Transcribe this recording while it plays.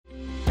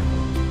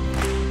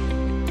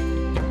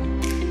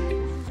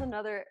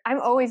I'm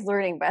always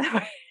learning, by the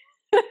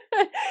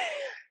way.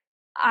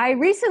 I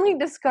recently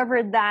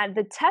discovered that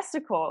the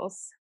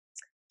testicles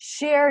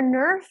share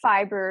nerve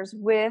fibers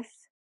with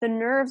the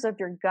nerves of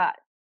your gut.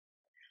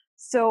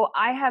 So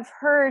I have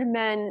heard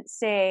men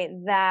say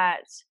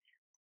that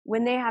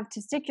when they have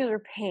testicular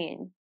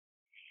pain,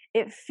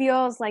 it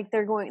feels like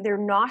they're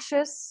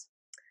nauseous,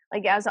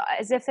 like as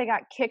if they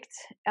got kicked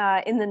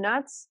in the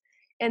nuts,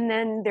 and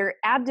then their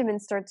abdomen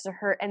starts to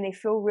hurt and they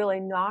feel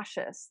really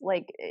nauseous,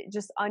 like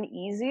just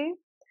uneasy.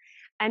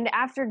 And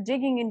after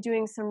digging and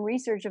doing some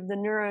research of the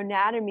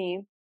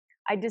neuroanatomy,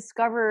 I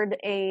discovered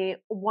a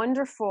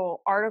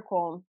wonderful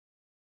article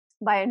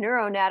by a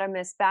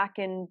neuroanatomist back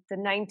in the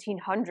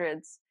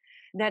 1900s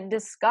that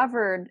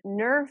discovered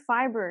nerve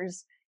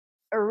fibers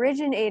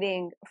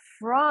originating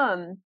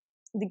from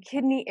the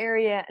kidney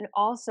area and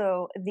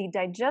also the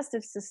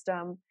digestive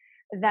system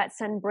that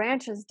send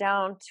branches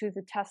down to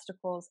the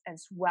testicles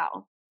as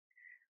well.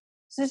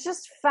 So it's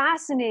just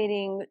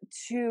fascinating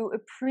to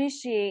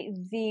appreciate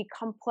the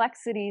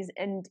complexities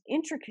and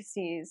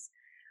intricacies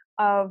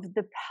of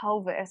the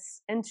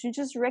pelvis and to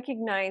just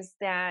recognize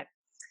that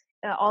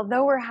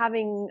although we're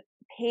having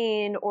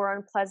pain or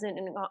unpleasant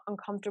and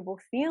uncomfortable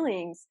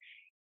feelings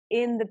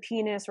in the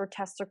penis or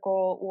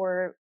testicle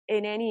or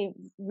in any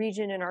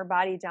region in our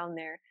body down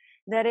there,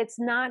 that it's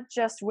not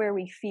just where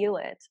we feel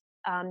it,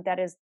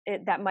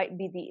 that might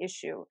be the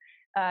issue.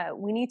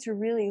 We need to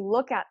really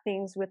look at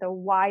things with a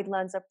wide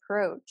lens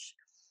approach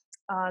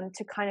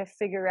to kind of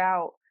figure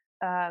out,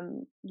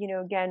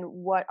 again,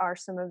 what are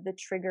some of the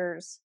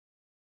triggers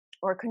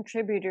or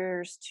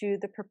contributors to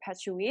the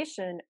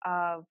perpetuation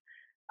of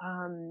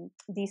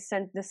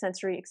the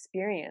sensory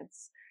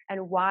experience,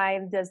 and why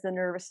does the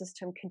nervous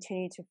system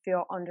continue to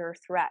feel under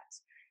threat.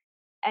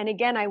 And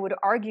again, I would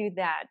argue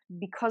that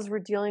because we're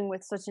dealing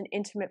with such an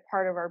intimate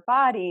part of our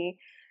body,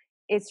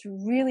 it's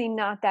really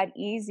not that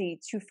easy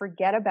to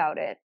forget about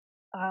it,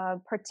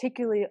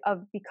 particularly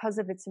because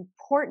of its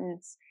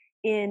importance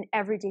in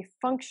everyday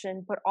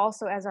function, but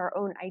also as our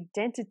own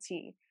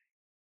identity